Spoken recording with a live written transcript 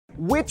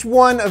Which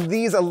one of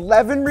these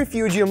 11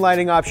 Refugium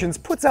lighting options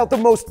puts out the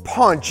most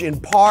punch in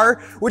par?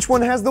 Which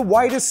one has the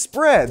widest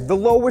spread, the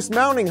lowest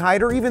mounting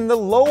height, or even the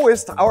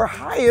lowest or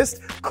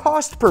highest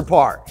cost per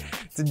par?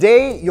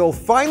 Today, you'll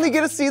finally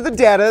get to see the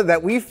data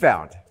that we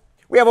found.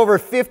 We have over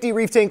 50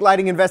 Reef Tank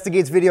Lighting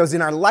Investigates videos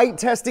in our light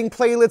testing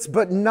playlist,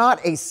 but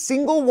not a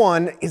single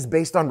one is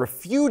based on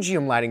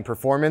Refugium lighting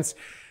performance.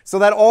 So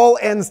that all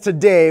ends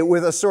today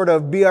with a sort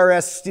of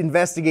BRS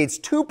Investigates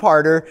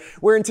two-parter,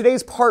 where in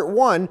today's part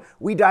one,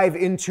 we dive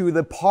into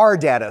the par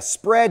data,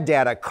 spread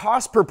data,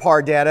 cost per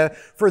par data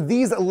for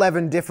these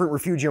 11 different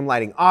Refugium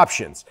lighting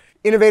options.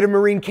 Innovative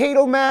Marine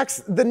Kato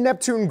Max, the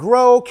Neptune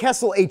Grow,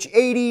 Kessel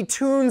H80,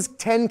 Tunes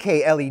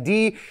 10K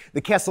LED,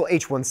 the Kessel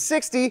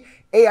H160,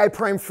 AI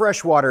Prime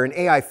Freshwater and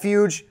AI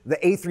Fuge, the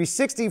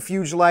A360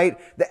 Fuge light,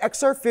 the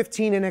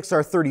XR15 and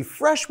XR30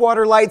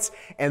 freshwater lights,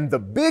 and the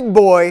big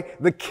boy,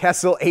 the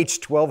Kessel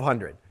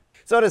H1200.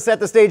 So to set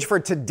the stage for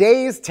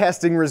today's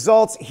testing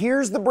results,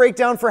 here's the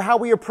breakdown for how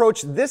we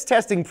approach this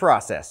testing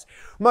process.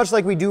 Much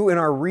like we do in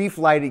our reef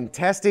lighting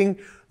testing,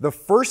 the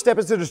first step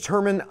is to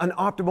determine an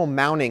optimal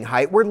mounting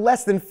height where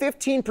less than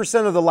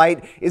 15% of the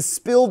light is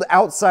spilled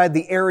outside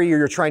the area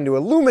you're trying to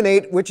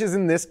illuminate, which is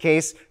in this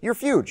case, your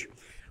fuge.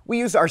 We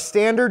use our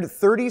standard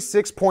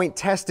 36-point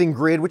testing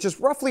grid, which is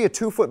roughly a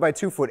 2-foot by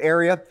 2-foot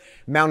area,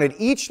 mounted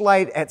each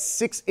light at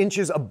 6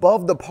 inches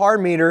above the par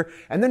meter,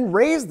 and then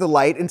raised the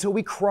light until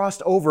we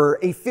crossed over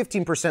a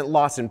 15%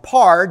 loss in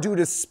par due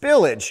to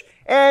spillage.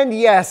 And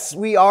yes,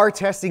 we are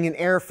testing in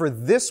air for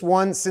this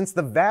one, since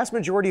the vast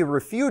majority of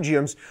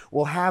Refugiums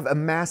will have a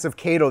massive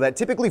Kato that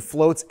typically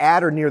floats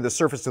at or near the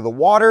surface of the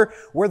water,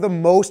 where the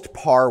most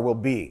par will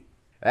be.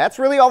 That's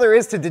really all there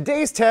is to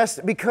today's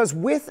test, because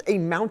with a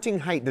mounting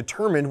height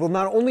determined, we'll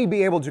not only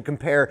be able to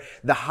compare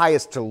the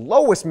highest to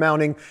lowest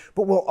mounting,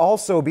 but we'll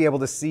also be able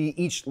to see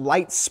each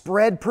light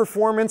spread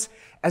performance,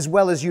 as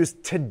well as use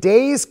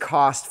today's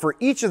cost for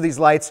each of these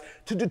lights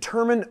to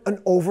determine an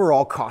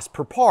overall cost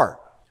per par.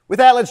 With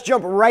that, let's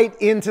jump right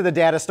into the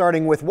data,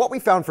 starting with what we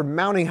found for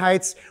mounting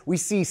heights. We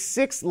see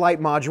 6 light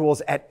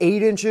modules at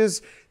 8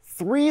 inches,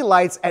 3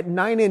 lights at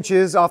 9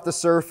 inches off the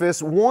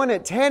surface, 1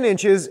 at 10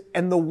 inches,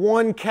 and the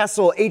one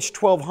Kessel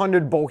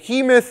H1200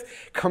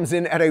 Behemoth comes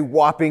in at a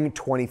whopping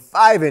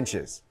 25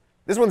 inches.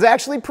 This one's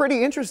actually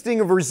pretty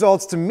interesting of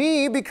results to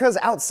me, because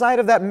outside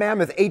of that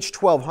mammoth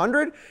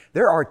H1200,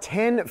 there are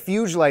 10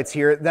 Fuge lights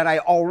here that I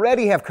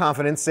already have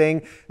confidence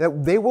saying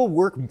that they will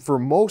work for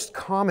most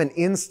common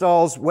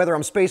installs, whether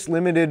I'm space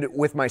limited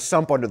with my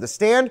sump under the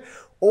stand,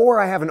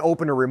 or I have an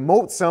open or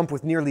remote sump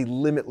with nearly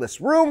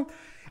limitless room.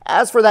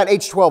 As for that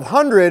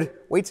H1200,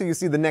 wait till you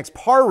see the next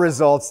par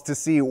results to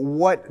see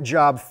what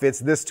job fits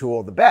this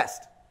tool the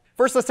best.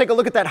 First, let's take a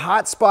look at that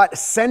hotspot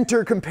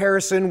center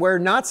comparison, where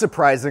not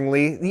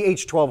surprisingly, the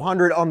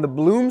H1200 on the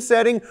bloom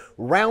setting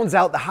rounds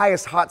out the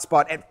highest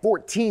hotspot at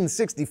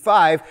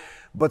 1465,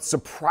 but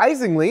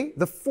surprisingly,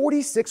 the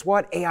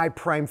 46-watt AI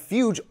Prime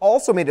Fuge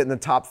also made it in the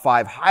top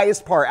 5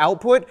 highest par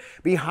output,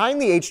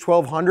 behind the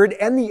H1200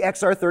 and the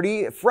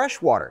XR30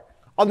 Freshwater.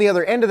 On the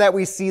other end of that,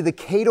 we see the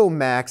Kato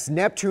Max,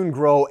 Neptune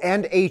Grow,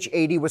 and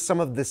H80 with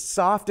some of the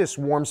softest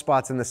warm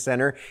spots in the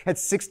center at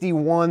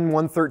 61,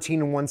 113,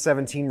 and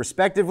 117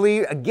 respectively.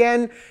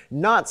 Again,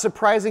 not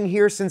surprising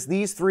here, since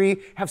these three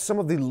have some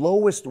of the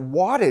lowest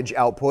wattage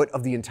output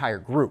of the entire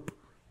group.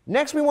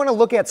 Next, we want to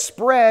look at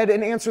spread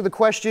and answer the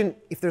question,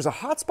 if there's a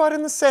hotspot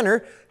in the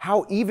center,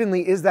 how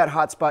evenly is that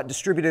hotspot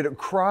distributed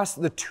across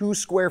the 2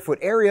 square foot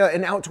area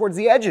and out towards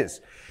the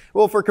edges?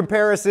 Well, for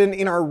comparison,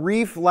 in our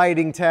reef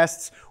lighting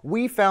tests,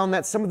 we found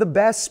that some of the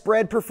best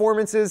spread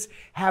performances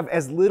have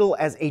as little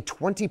as a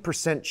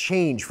 20%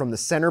 change from the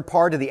center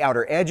par to the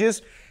outer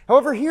edges.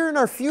 However, here in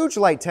our Fuge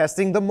light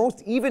testing, the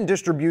most even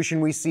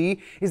distribution we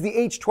see is the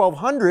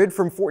H1200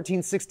 from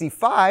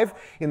 1465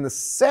 in the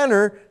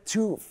center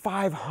to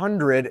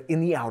 500 in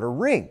the outer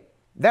ring.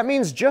 That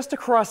means just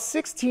across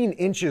 16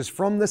 inches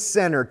from the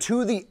center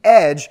to the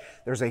edge,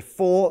 there's a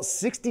full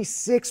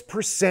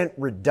 66%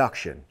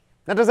 reduction.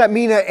 Now, does that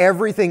mean that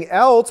everything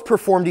else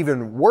performed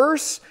even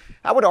worse?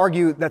 I would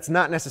argue that's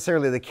not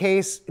necessarily the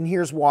case, and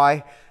here's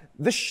why.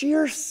 The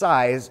sheer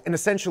size and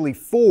essentially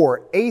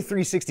 4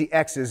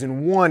 A360Xs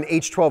in one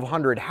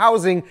H1200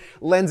 housing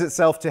lends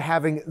itself to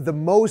having the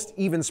most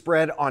even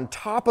spread, on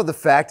top of the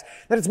fact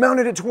that it's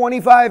mounted at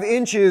 25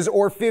 inches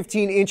or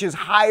 15 inches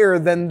higher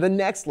than the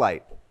next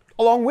light.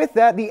 Along with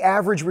that, the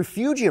average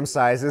Refugium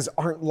sizes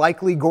aren't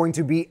likely going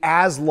to be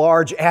as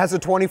large as a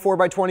 24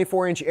 by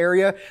 24 inch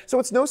area, so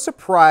it's no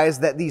surprise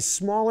that these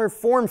smaller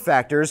form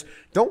factors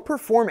don't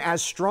perform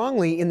as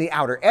strongly in the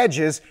outer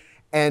edges,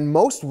 and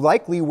most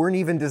likely weren't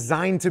even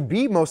designed to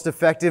be most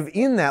effective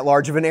in that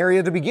large of an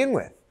area to begin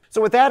with. So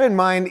with that in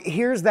mind,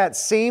 here's that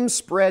same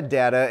spread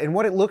data and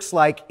what it looks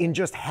like in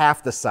just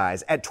half the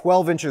size, at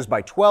 12 inches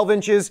by 12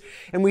 inches.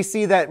 And we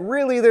see that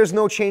really there's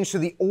no change to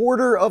the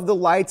order of the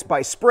lights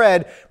by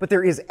spread, but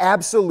there is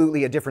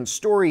absolutely a different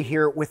story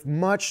here with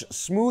much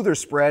smoother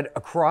spread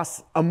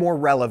across a more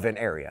relevant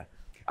area.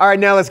 All right,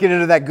 now let's get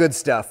into that good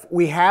stuff.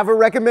 We have a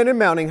recommended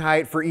mounting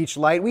height for each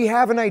light. We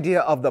have an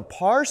idea of the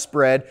par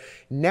spread.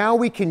 Now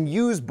we can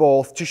use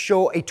both to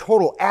show a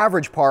total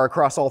average par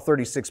across all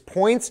 36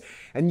 points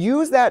and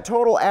use that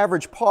total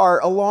average par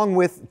along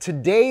with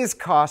today's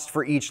cost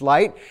for each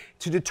light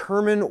to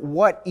determine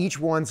what each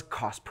one's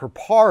cost per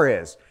par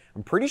is.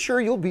 I'm pretty sure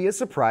you'll be as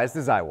surprised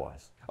as I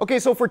was. Okay,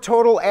 so for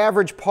total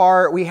average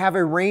par, we have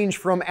a range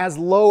from as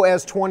low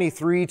as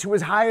 23 to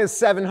as high as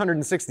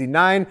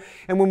 769.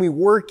 And when we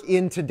work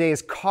in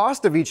today's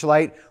cost of each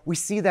light, we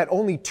see that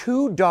only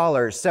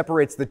 $2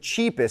 separates the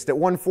cheapest at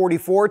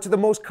 $144 to the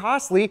most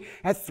costly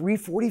at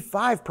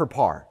 $345 per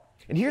par.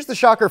 And here's the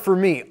shocker for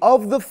me.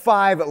 Of the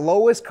 5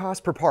 lowest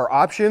cost per par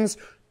options,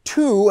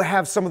 2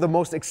 have some of the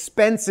most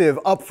expensive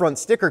upfront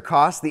sticker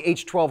costs, the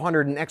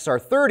H1200 and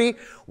XR30,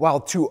 while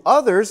 2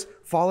 others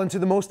fall into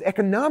the most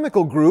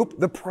economical group,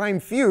 the Prime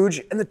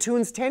Fuge and the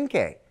Tunes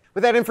 10K.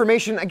 With that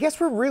information, I guess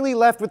we're really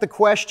left with the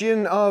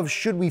question of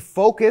should we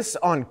focus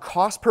on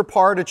cost per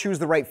par to choose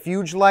the right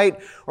Fuge light,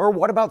 or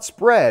what about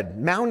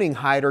spread, mounting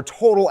height, or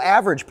total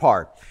average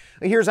par?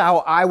 Here's how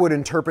I would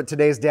interpret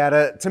today's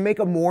data to make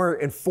a more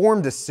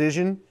informed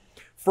decision.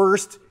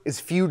 First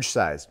is Fuge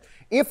size.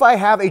 If I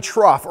have a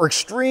trough or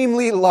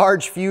extremely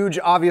large Fuge,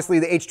 obviously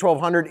the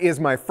H1200 is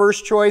my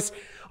first choice.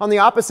 On the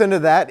opposite end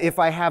of that, if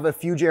I have a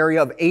Fuge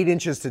area of 8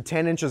 inches to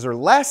 10 inches or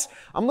less,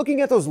 I'm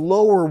looking at those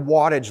lower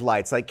wattage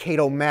lights like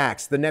Kato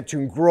Max, the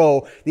Neptune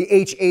Grow, the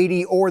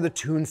H80, or the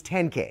Tunes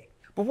 10K.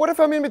 But what if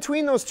I'm in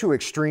between those two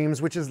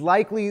extremes, which is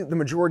likely the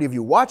majority of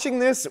you watching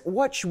this?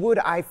 What should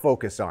I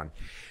focus on?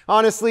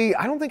 Honestly,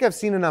 I don't think I've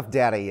seen enough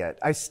data yet.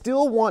 I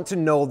still want to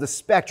know the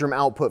spectrum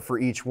output for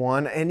each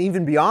one, and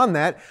even beyond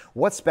that,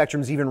 what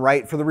spectrum's even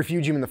right for the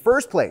Refugium in the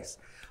first place.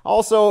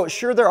 Also,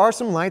 sure, there are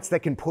some lights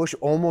that can push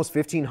almost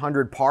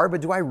 1500 par, but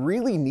do I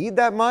really need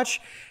that much?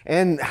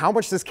 And how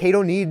much does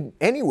Kato need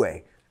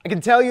anyway? I can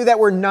tell you that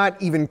we're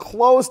not even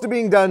close to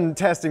being done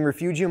testing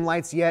Refugium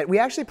lights yet. We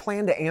actually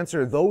plan to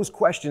answer those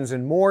questions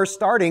and more,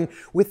 starting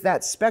with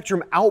that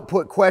spectrum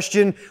output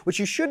question, which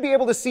you should be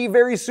able to see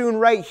very soon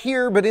right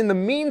here. But in the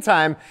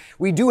meantime,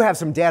 we do have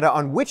some data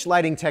on which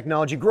lighting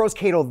technology grows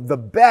Kato the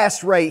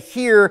best right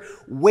here.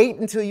 Wait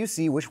until you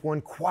see which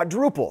one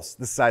quadruples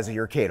the size of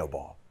your Kato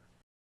ball.